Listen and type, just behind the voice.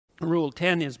Rule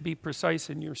 10 is be precise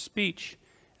in your speech.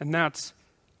 And that's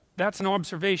an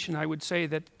observation, I would say,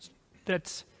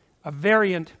 that's a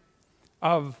variant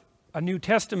of a New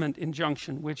Testament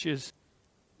injunction, which is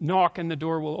knock and the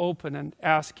door will open, and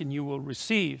ask and you will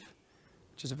receive,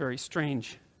 which is a very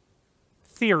strange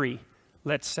theory,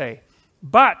 let's say,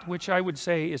 but which I would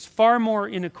say is far more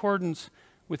in accordance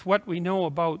with what we know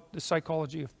about the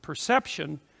psychology of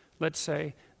perception, let's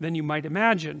say, than you might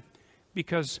imagine,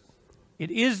 because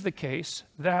it is the case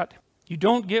that you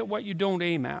don't get what you don't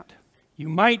aim at. You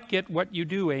might get what you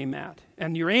do aim at,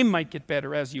 and your aim might get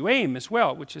better as you aim as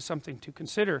well, which is something to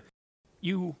consider.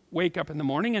 You wake up in the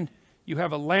morning and you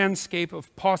have a landscape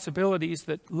of possibilities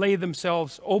that lay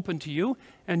themselves open to you,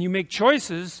 and you make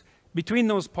choices between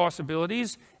those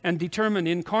possibilities and determine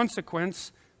in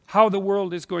consequence how the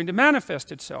world is going to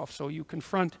manifest itself. So you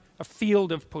confront a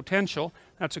field of potential.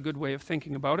 That's a good way of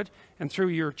thinking about it. And through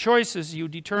your choices you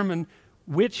determine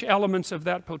which elements of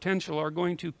that potential are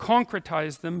going to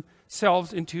concretize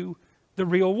themselves into the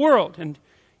real world. And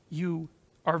you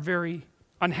are very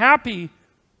unhappy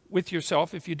with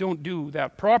yourself if you don't do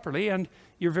that properly, and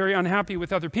you're very unhappy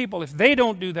with other people if they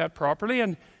don't do that properly,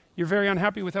 and you're very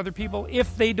unhappy with other people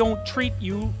if they don't treat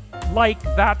you like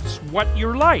that's what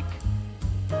you're like.